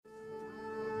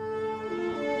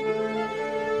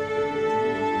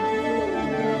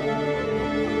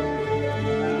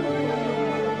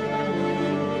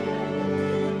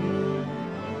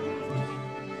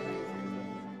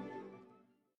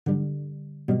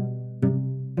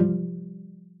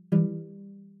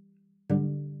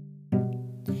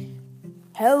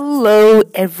Hello,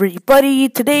 everybody.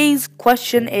 Today's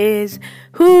question is,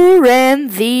 who ran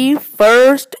the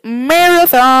first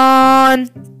marathon?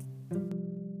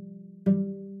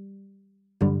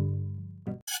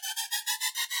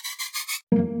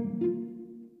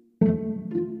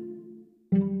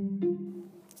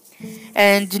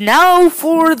 And now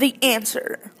for the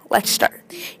answer. Let's start.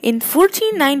 In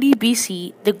 1490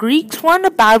 BC, the Greeks won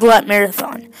a battle at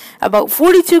Marathon, about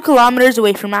 42 kilometers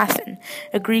away from Athens.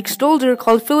 A Greek soldier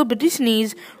called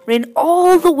Philoppodetes ran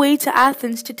all the way to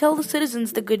Athens to tell the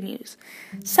citizens the good news.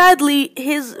 Sadly,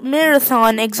 his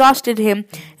marathon exhausted him,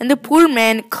 and the poor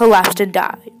man collapsed and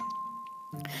died.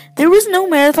 There was no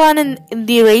marathon in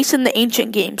the race in the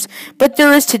ancient games, but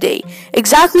there is today,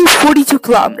 exactly 42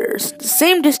 kilometers, the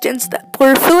same distance that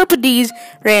poor Philoppodetes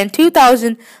ran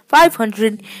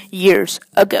 2,500 years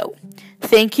ago.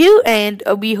 Thank you, and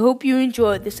we hope you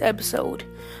enjoyed this episode.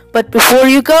 But before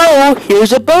you go,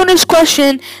 here's a bonus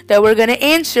question that we're going to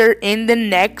answer in the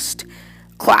next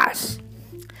class.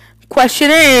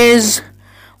 Question is,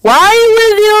 why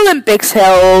were the Olympics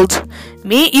held?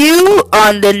 Meet you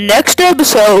on the next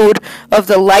episode of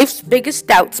the Life's Biggest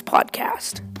Doubts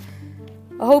podcast.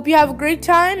 I hope you have a great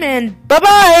time, and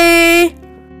bye-bye!